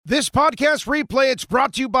This podcast replay, it's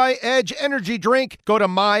brought to you by Edge Energy Drink. Go to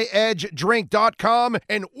myedgedrink.com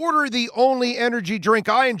and order the only energy drink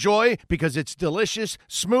I enjoy because it's delicious,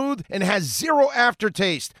 smooth, and has zero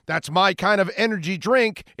aftertaste. That's my kind of energy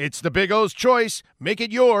drink. It's the Big O's choice. Make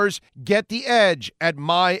it yours. Get the Edge at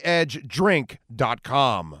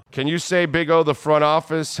myedgedrink.com. Can you say, Big O, the front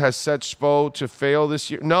office has set Spo to fail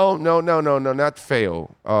this year? No, not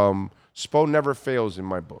fail. Spo never fails in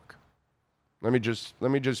my book. Let me just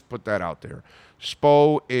put that out there.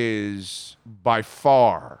 Spo is by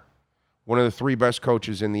far one of the three best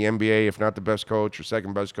coaches in the NBA, if not the best coach or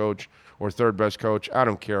second best coach or third best coach. I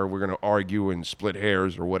don't care. We're going to argue and split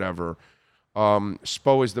hairs or whatever.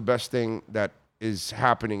 Spo is the best thing that is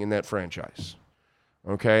happening in that franchise.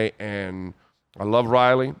 Okay? And I love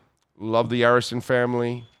Riley, love the Arison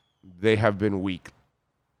family. They have been weak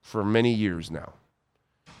for many years now.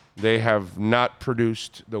 They have not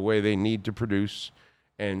produced the way they need to produce,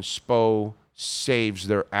 and Spo saves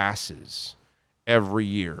their asses every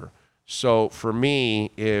year. So for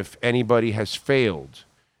me, if anybody has failed,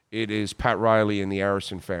 it is Pat Riley and the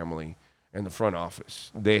Arison family and the front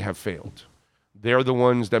office. They have failed. They're the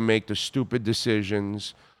ones that make the stupid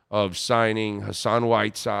decisions of signing Hassan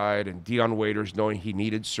Whiteside and Dion Waiters knowing he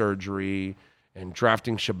needed surgery, and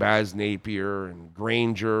drafting Shabazz Napier and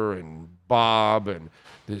Granger and Bob, and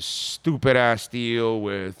this stupid-ass deal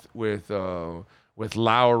with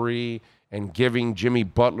Lowry, and giving Jimmy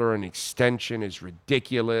Butler an extension is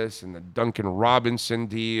ridiculous, and the Duncan Robinson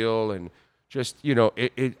deal, and just,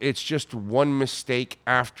 it's just one mistake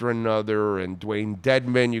after another. And Dwayne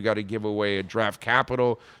Dedman, you got to give away a draft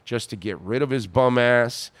capital just to get rid of his bum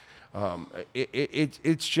ass.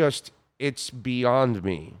 It's beyond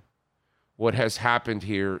me what has happened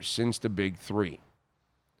here since the Big Three.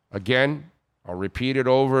 Again, I'll repeat it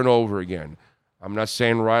over and over again. I'm not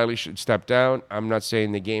saying Riley should step down. I'm not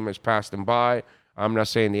saying the game has passed him by. I'm not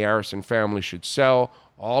saying the Arison family should sell.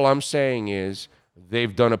 All I'm saying is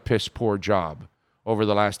they've done a piss-poor job over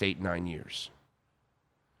the last 8-9 years.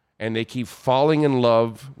 And they keep falling in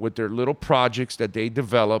love with their little projects that they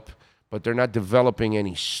develop, but they're not developing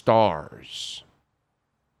any stars.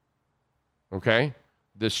 Okay?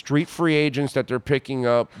 The street free agents that they're picking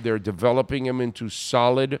up, they're developing them into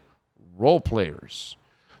solid role players.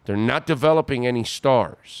 They're not developing any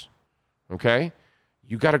stars, okay?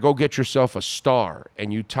 You got to go get yourself a star,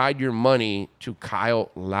 and you tied your money to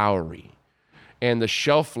Kyle Lowry. And the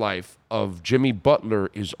shelf life of Jimmy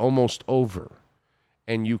Butler is almost over,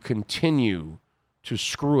 and you continue to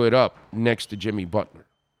screw it up next to Jimmy Butler.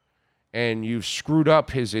 And you've screwed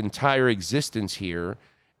up his entire existence here,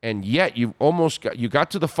 and yet you got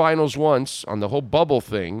to the finals once on the whole bubble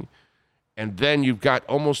thing, and then you've got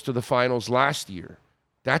almost to the finals last year.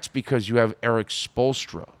 That's because you have Eric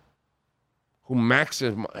Spoelstra, who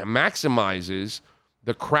maximizes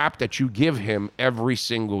the crap that you give him every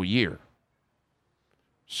single year.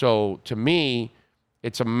 So to me,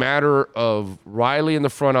 it's a matter of Riley in the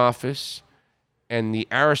front office and the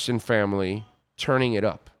Arison family turning it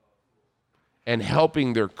up and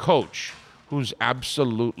helping their coach, who's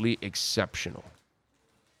absolutely exceptional.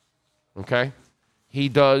 Okay? He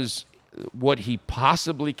does what he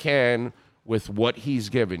possibly can with what he's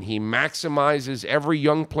given. He maximizes every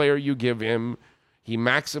young player you give him. He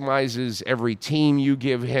maximizes every team you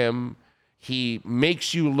give him. He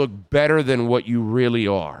makes you look better than what you really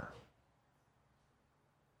are.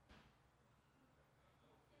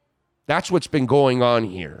 That's what's been going on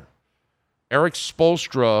here. Eric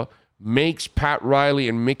Spoelstra makes Pat Riley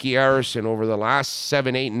and Mickey Arison over the last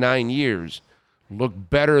 7, 8, 9 years look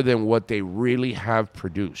better than what they really have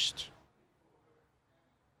produced.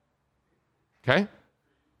 Okay?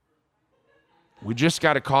 We just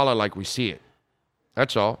got to call it like we see it.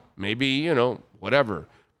 That's all. Maybe, whatever.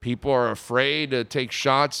 People are afraid to take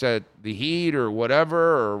shots at the Heat or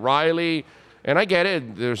whatever, or Riley. And I get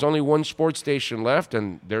it. There's only one sports station left,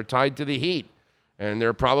 and they're tied to the Heat. And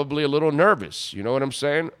they're probably a little nervous. You know what I'm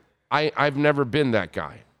saying? I've never been that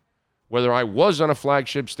guy, whether I was on a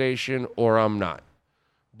flagship station or I'm not.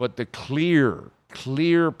 But the clear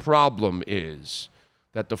problem is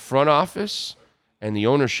that the front office and the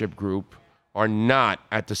ownership group are not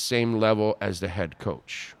at the same level as the head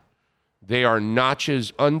coach. They are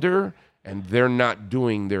notches under, and they're not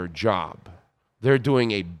doing their job. They're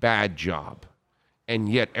doing a bad job. And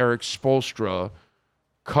yet Eric Spoelstra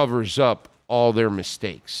covers up all their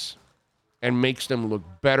mistakes and makes them look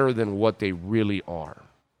better than what they really are.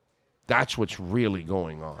 That's what's really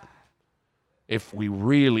going on. If we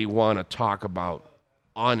really want to talk about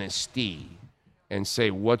honesty and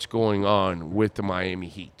say what's going on with the Miami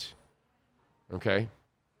Heat. Okay?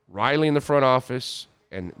 Riley in the front office,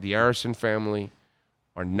 and the Arison family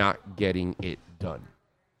are not getting it done.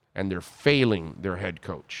 And they're failing their head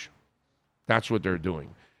coach. That's what they're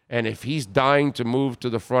doing. And if he's dying to move to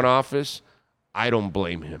the front office, I don't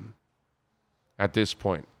blame him at this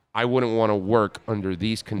point. I wouldn't want to work under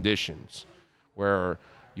these conditions where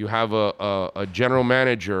you have a general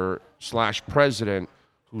manager / president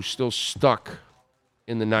who's still stuck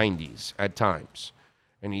in the 90s at times.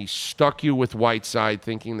 And he stuck you with Whiteside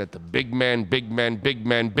thinking that the big man,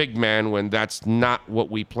 when that's not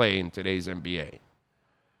what we play in today's NBA.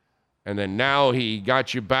 And then now he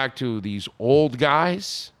got you back to these old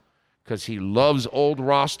guys because he loves old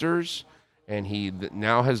rosters, and he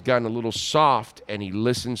now has gotten a little soft, and he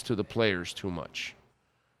listens to the players too much.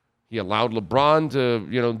 He allowed LeBron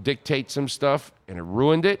to, dictate some stuff, and it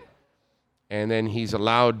ruined it. And then he's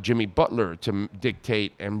allowed Jimmy Butler to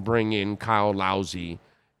dictate and bring in Kyle Lowry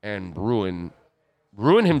and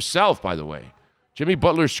ruin himself, by the way. Jimmy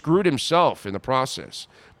Butler screwed himself in the process.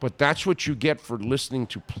 But that's what you get for listening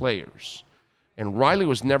to players. And Riley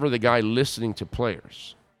was never the guy listening to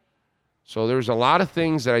players. So there's a lot of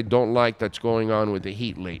things that I don't like that's going on with the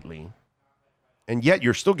Heat lately. And yet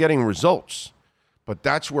you're still getting results. But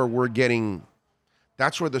that's where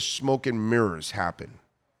that's where the smoke and mirrors happen.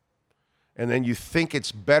 And then you think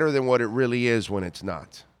it's better than what it really is when it's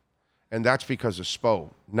not. And that's because of Spo,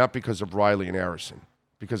 not because of Riley and Arison,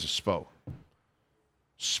 because of Spo.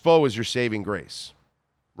 Spo is your saving grace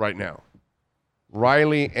right now.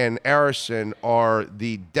 Riley and Arison are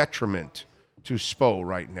the detriment to Spo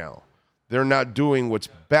right now. They're not doing what's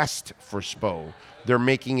best for Spo. They're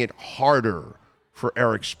making it harder for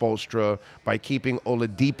Eric Spoelstra by keeping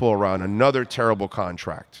Oladipo around, another terrible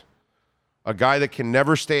contract. A guy that can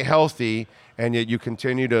never stay healthy, and yet you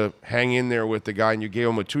continue to hang in there with the guy, and you gave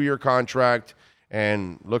him a 2-year contract,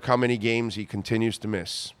 and look how many games he continues to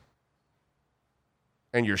miss.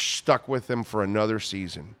 And you're stuck with him for another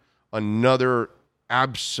season. Another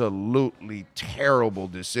absolutely terrible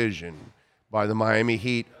decision by the Miami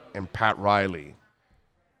Heat and Pat Riley.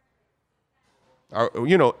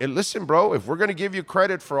 Listen, bro, if we're going to give you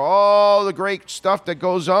credit for all the great stuff that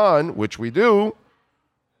goes on, which we do,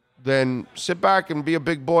 then sit back and be a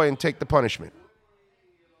big boy and take the punishment.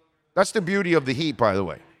 That's the beauty of the Heat, by the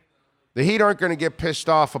way. The Heat aren't going to get pissed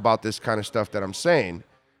off about this kind of stuff that I'm saying.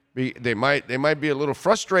 They might be a little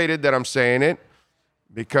frustrated that I'm saying it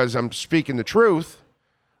because I'm speaking the truth,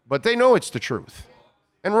 but they know it's the truth.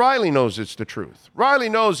 And Riley knows it's the truth. Riley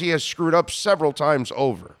knows he has screwed up several times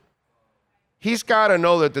over. He's got to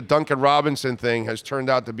know that the Duncan Robinson thing has turned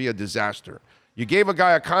out to be a disaster. You gave a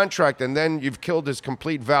guy a contract, and then you've killed his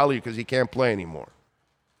complete value because he can't play anymore.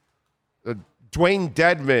 Dwayne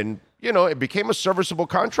Dedmon, it became a serviceable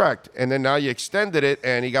contract, and then now you extended it,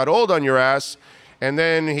 and he got old on your ass, and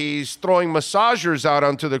then he's throwing massagers out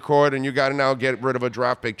onto the court, and you got to now get rid of a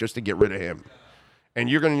draft pick just to get rid of him. And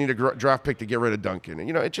you're going to need a draft pick to get rid of Duncan. And,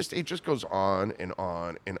 it just goes on and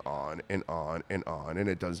on and on and on and on, and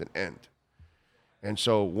it doesn't end. And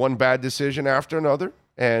so one bad decision after another,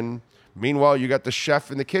 and meanwhile, you got the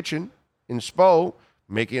chef in the kitchen in Spo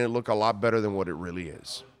making it look a lot better than what it really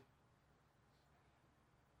is.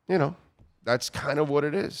 That's kind of what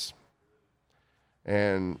it is.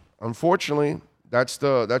 And unfortunately, that's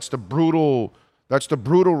the brutal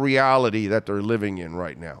reality that they're living in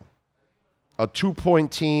right now. A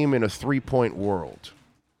 2-point team in a 3-point world.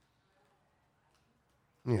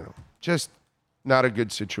 Just not a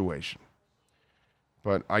good situation.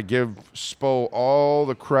 But I give Spo all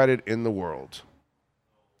the credit in the world.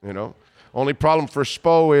 Only problem for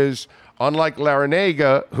Spo is, unlike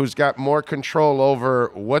Larinaga, who's got more control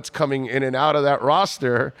over what's coming in and out of that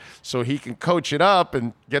roster so he can coach it up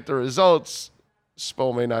and get the results,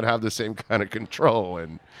 Spo may not have the same kind of control.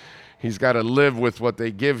 And he's got to live with what they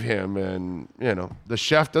give him. And, the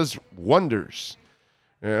chef does wonders.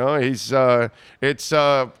 He's it's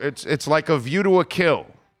like A View to a Kill.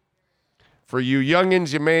 For you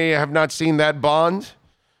youngins, you may have not seen that Bond,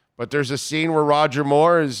 but there's a scene where Roger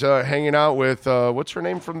Moore is hanging out with, what's her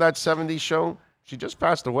name from that 70s show? She just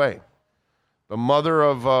passed away. The mother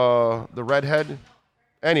of the redhead.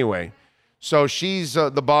 Anyway, so she's the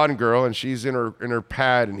Bond girl, and she's in her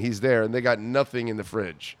pad, and he's there, and they got nothing in the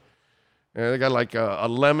fridge. And they got like a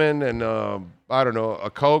lemon and, a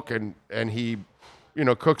Coke, and he,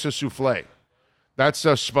 cooks a souffle. That's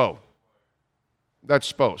Spo.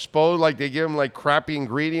 That's Spo. Spo, they give him crappy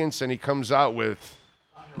ingredients, and he comes out with,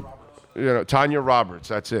 Tanya Roberts.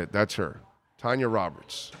 That's it. That's her. Tanya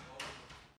Roberts.